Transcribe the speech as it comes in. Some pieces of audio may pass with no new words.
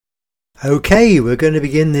Okay, we're going to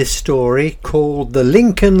begin this story called The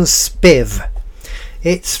Lincoln Spiv.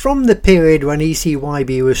 It's from the period when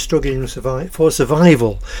ECYB was struggling for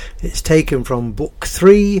survival. It's taken from Book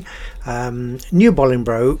 3, New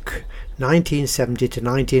Bolingbroke, 1970 to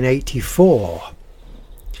 1984.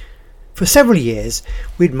 For several years,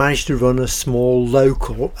 we'd managed to run a small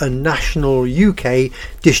local and national UK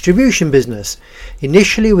distribution business,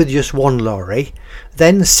 initially with just one lorry,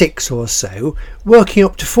 then 6 or so, working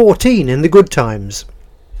up to 14 in the good times.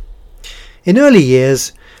 In early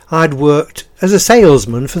years, I'd worked as a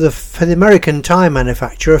salesman for the American tyre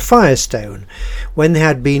manufacturer Firestone, when they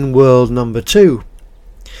had been world number 2.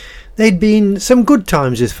 There'd been some good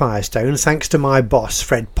times with Firestone thanks to my boss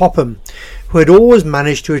Fred Popham, who had always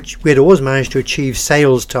managed to achieve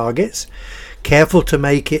sales targets. Careful to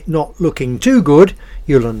make it not looking too good,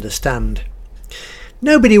 you'll understand.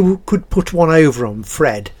 Nobody could put one over on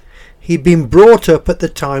Fred. He'd been brought up at the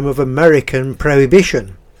time of American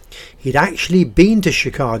Prohibition. He'd actually been to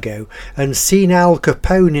Chicago and seen Al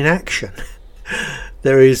Capone in action.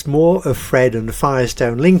 There is more of Fred and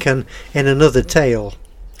Firestone Lincoln in another tale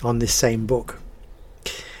on this same book.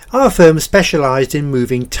 Our firm specialised in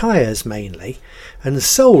moving tyres mainly, and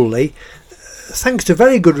solely thanks to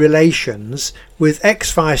very good relations with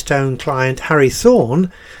ex-Firestone client Harry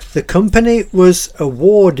Thorne. The company was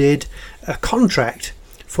awarded a contract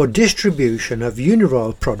for distribution of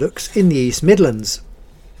Uniroyal products in the East Midlands.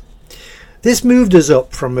 This moved us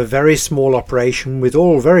up from a very small operation with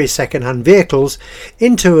all very second-hand vehicles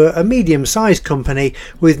into a medium-sized company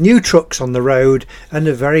with new trucks on the road and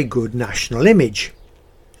a very good national image.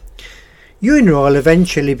 Uniroyal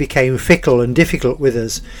eventually became fickle and difficult with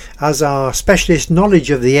us, as our specialist knowledge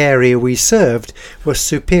of the area we served was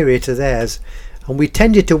superior to theirs, and we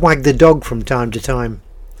tended to wag the dog from time to time.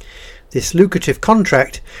 This lucrative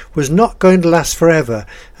contract was not going to last forever,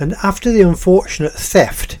 and after the unfortunate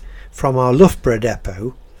theft from our Loughborough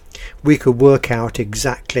depot, we could work out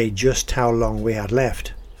exactly just how long we had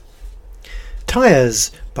left. Tyres,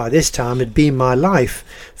 by this time, had been my life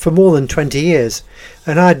for more than 20 years,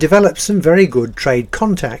 and I had developed some very good trade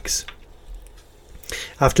contacts.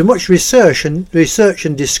 After much research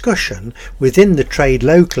and discussion within the trade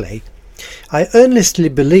locally, I earnestly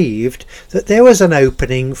believed that there was an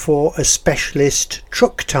opening for a specialist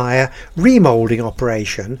truck tyre remoulding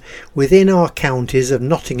operation within our counties of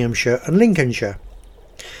Nottinghamshire and Lincolnshire.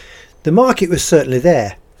 The market was certainly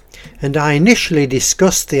there, and I initially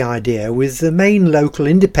discussed the idea with the main local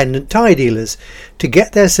independent tyre dealers to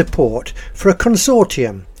get their support for a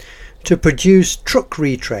consortium to produce truck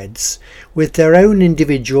retreads with their own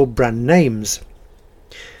individual brand names.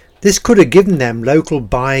 This could have given them local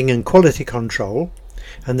buying and quality control,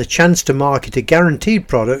 and the chance to market a guaranteed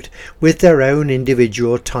product with their own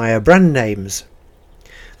individual tyre brand names.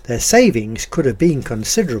 Their savings could have been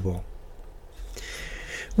considerable.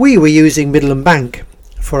 We were using Midland Bank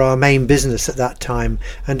for our main business at that time,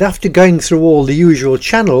 and after going through all the usual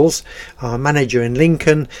channels, our manager in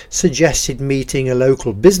Lincoln suggested meeting a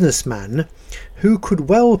local businessman who could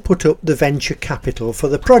well put up the venture capital for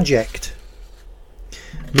the project.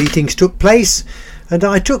 Meetings took place, and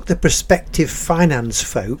I took the prospective finance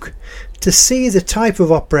folk to see the type of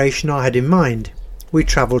operation I had in mind. We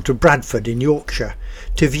travelled to Bradford in Yorkshire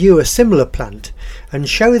to view a similar plant and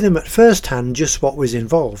show them at first hand just what was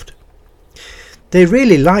involved. They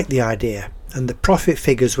really liked the idea, and the profit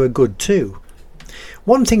figures were good too.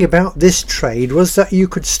 One thing about this trade was that you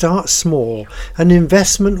could start small and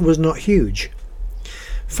investment was not huge.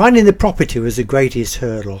 Finding the property was the greatest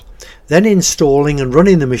hurdle. Then installing and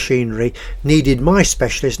running the machinery needed my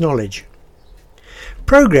specialist knowledge.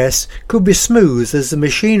 Progress could be smooth as the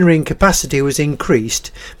machinery and capacity was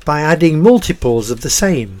increased by adding multiples of the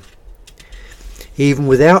same. Even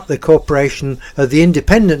without the cooperation of the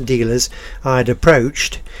independent dealers I had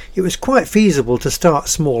approached, it was quite feasible to start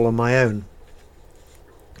small on my own.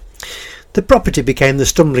 The property became the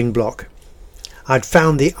stumbling block. I'd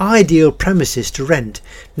found the ideal premises to rent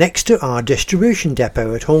next to our distribution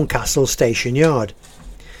depot at Horncastle Station Yard.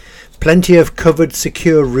 Plenty of covered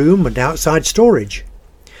secure room and outside storage.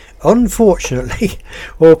 Unfortunately,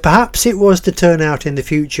 or perhaps it was to turn out in the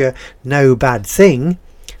future no bad thing,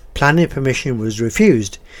 planning permission was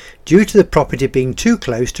refused due to the property being too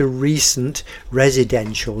close to recent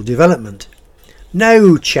residential development.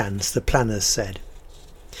 No chance, the planners said.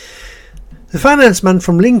 The finance man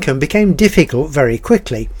from Lincoln became difficult very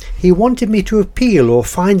quickly. He wanted me to appeal or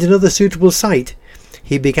find another suitable site.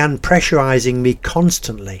 He began pressurising me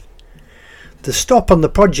constantly. The stop on the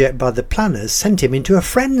project by the planners sent him into a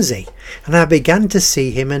frenzy, and I began to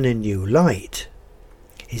see him in a new light.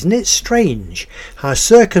 Isn't it strange how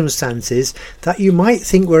circumstances that you might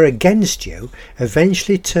think were against you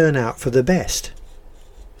eventually turn out for the best?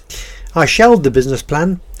 I shelved the business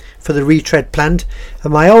plan for the retread plant,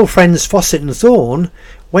 and my old friends Fawcett and Thorne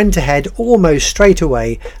went ahead almost straight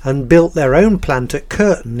away and built their own plant at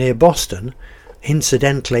Curtin near Boston,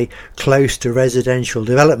 incidentally close to residential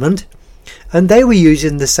development, and they were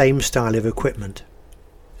using the same style of equipment.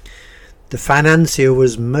 The financier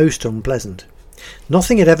was most unpleasant.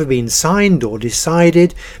 Nothing had ever been signed or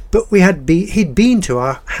decided, but he'd been to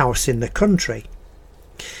our house in the country.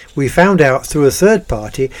 We found out through a third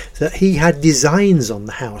party that he had designs on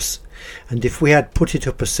the house, and if we had put it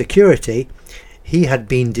up as security, he had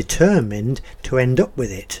been determined to end up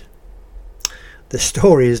with it. The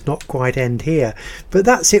story is not quite end here, but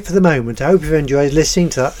that's it for the moment. I hope you've enjoyed listening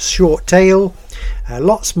to that short tale.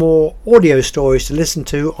 Lots more audio stories to listen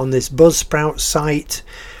to on this Buzzsprout site.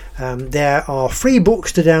 There are free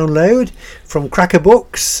books to download from Cracker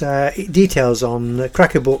Books, details on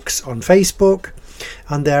Cracker Books on Facebook,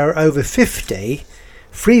 and there are over 50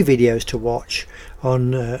 free videos to watch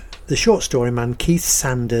on the short story man Keith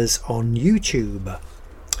Sanders on YouTube.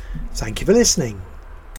 Thank you for listening.